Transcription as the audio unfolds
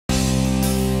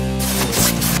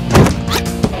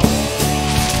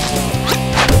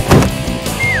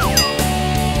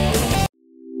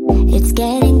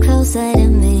closer to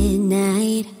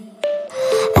midnight.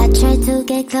 I try to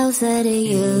get closer to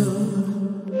you.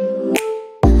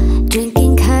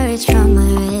 Drinking courage from a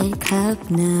red cup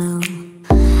now.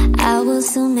 I will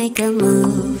soon make a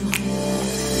move.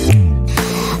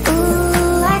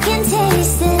 Ooh, I can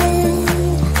taste it,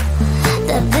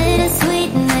 the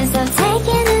bittersweetness of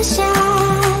taking a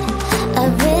shot, a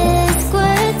risk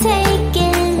worth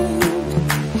taking.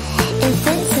 If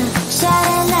it's a shot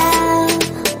at love,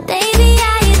 baby,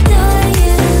 I adore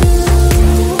you.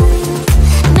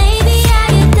 Maybe I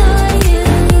adore you.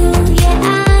 Yeah,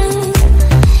 I'm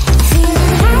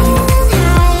feeling higher than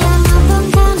high. I'm up on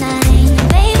cloud nine.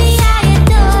 Baby, I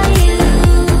adore you.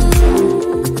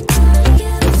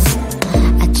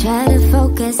 I try to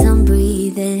focus on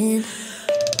breathing.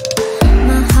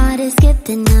 My heart is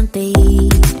skipping a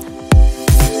beat.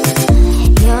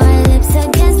 Your lips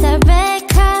against a red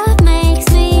cup makes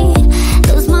me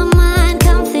lose my mind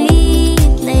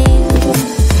completely.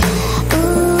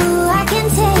 Ooh, I can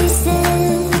taste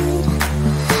it,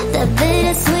 the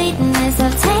bittersweetness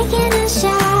of taking a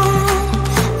shot,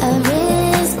 a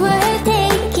risk worth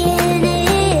taking.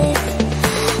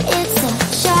 It's a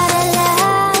shot at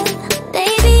love,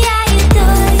 baby, I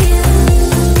adore you.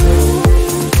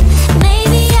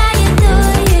 Maybe I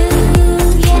adore you.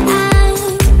 Yeah, I'm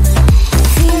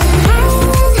feeling higher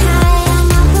than high.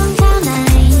 I'm up on cloud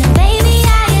nine. Baby,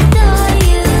 I adore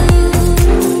you.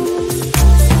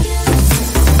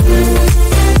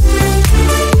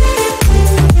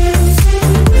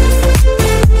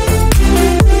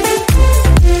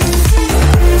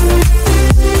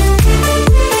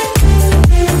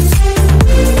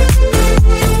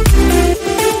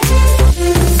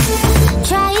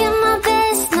 Trying my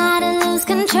best not to lose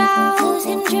control.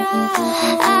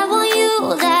 I want you,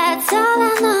 that's all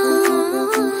I know.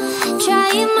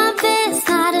 Trying my best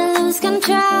not to lose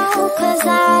control, 'cause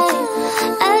I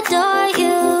adore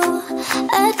you,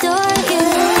 adore you.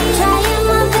 Trying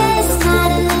my best not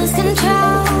to lose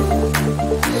control.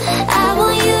 I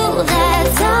want you,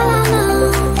 that's all I know.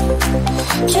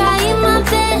 Trying my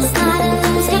best not to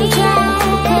lose control,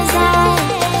 'cause I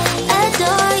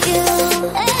adore you.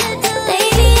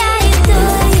 Baby, I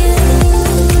adore you.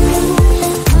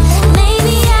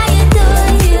 Maybe I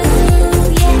adore you.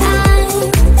 Yeah, I'm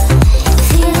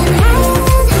feeling higher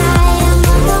than high. I'm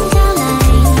up on cloud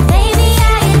nine. Baby,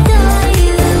 I adore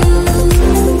you.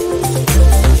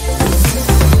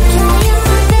 Trying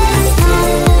my best not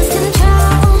to lose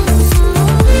control.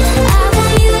 I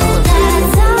want you,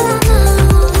 that's all I know.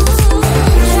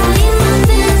 Trying my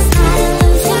best not to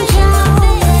lose control,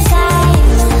 'cause I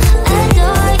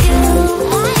adore you,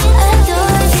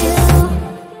 adore you.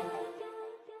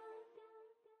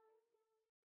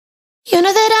 You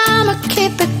know that I'ma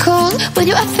keep it cool. With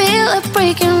you I feel like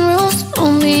breaking rules.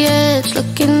 On the edge,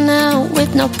 looking out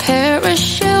with no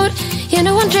parachute. You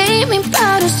know I'm dreaming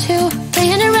about us too.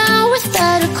 Playing around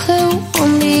without a clue. On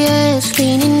the edge,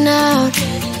 leaning out.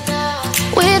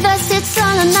 With us it's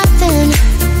all or nothing.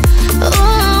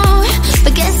 Ooh,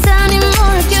 but guess I need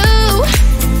more of you.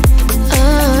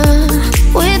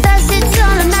 With us it's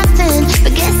all or nothing.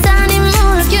 But guess I need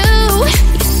more of you.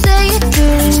 You say it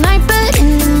during night, but in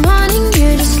the morning you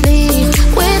just leave.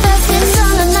 With us it's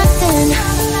all or nothing.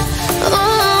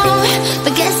 Ooh,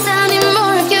 but guess I need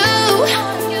more of you.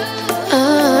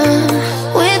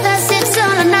 With us it's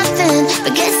all or nothing.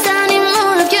 But guess I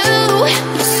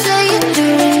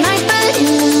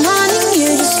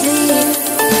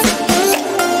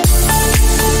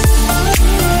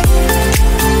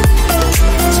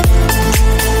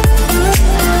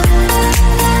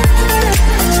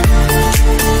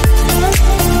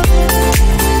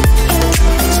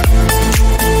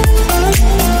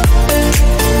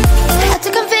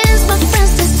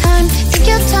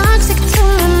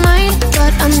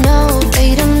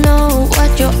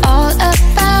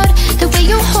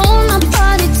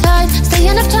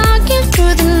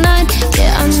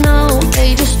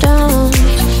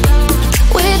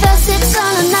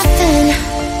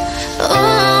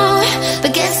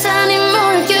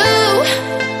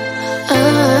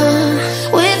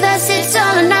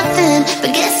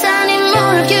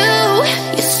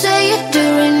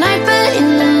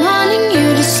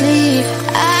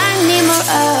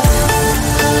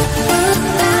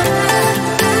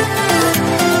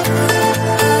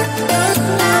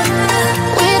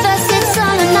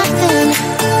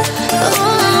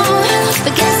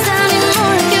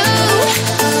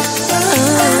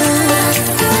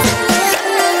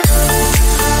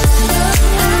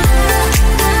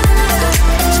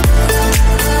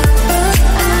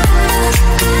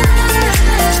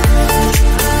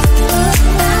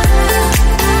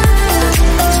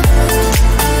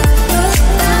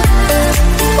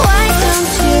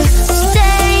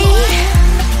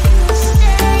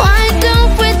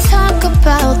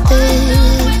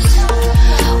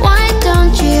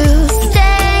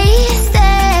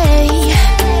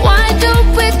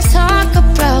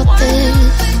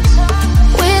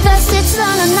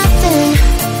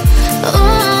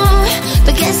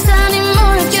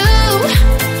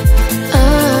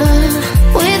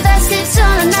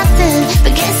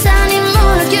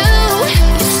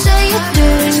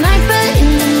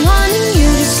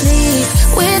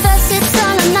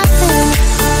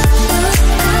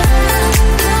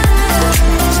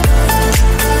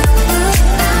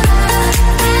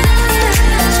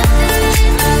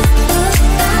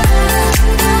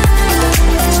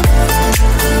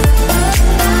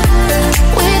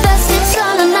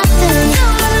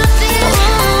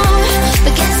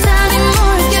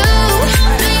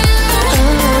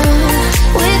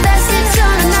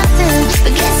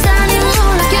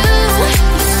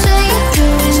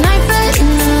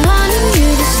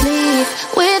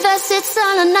it's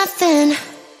all or nothing.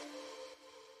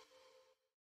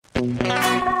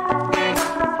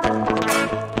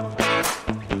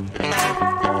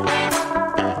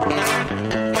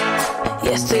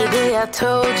 Yesterday I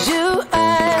told you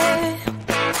I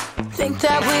think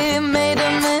that we made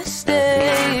a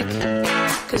mistake,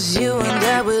 'cause you and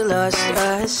I, we lost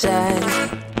our sight.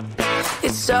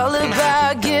 It's all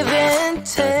about give and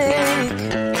take.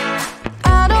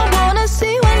 I don't wanna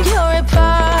see when you're at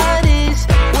parties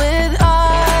with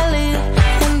Ollie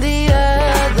and the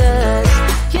others.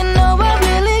 You know I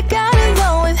really got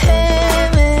along with him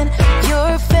and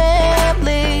your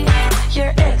family.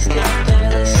 Your ex got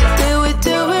jealous. Did we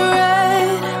do it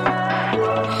right?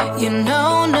 You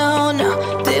know, no.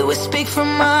 Did we speak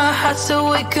from our hearts so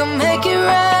we could make it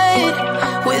right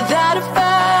without a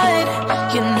fight?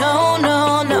 You know, no.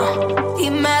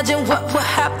 Imagine what would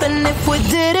happen if we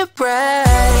did it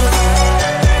right.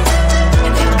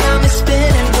 You got me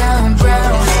spinning round,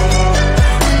 round.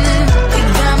 You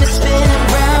got me spinning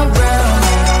round, round.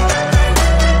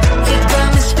 You got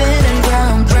me spinning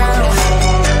round, round.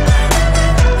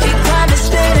 You got me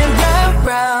spinning round,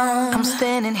 round. I'm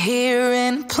standing here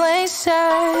in plain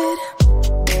sight.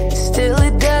 Still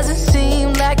it doesn't seem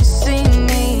like you see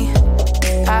me.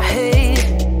 I hate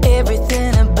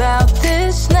everything about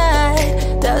this night.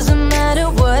 Doesn't matter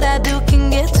what I do can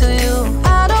get to you.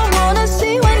 I don't wanna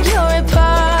see when you're at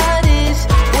parties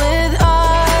with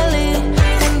Ollie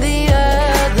and the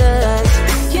others.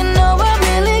 You know I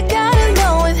really got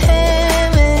along with him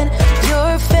and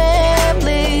your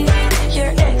family.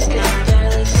 Your ex got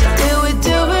jealous. Did we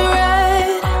do it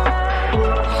right?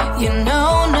 You know,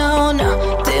 no.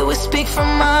 Did we speak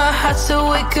from our hearts so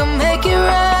we could make it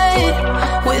right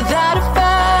without a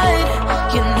fight?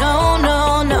 You know, no.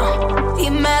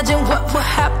 Imagine what would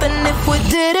happen if we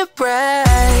did it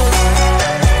right.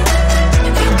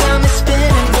 You got me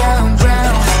spinning round,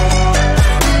 round.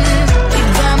 You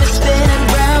got me spinning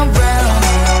round, round.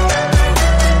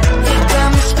 You got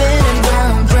me spinning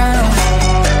round, round.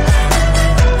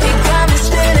 You got me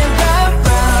spinning round,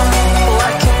 round.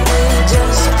 Why can't we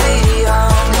just be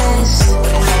honest?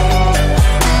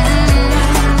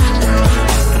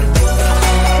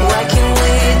 Why can't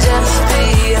we just be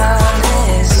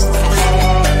honest?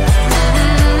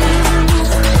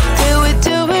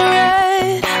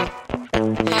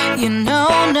 You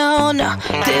know, no.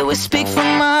 Did we speak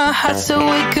from our hearts so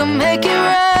we could make it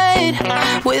right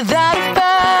without a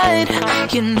fight?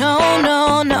 You know,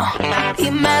 no.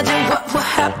 Imagine what would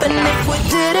happen if we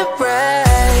did it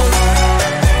right.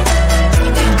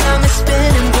 You got me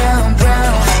spinning.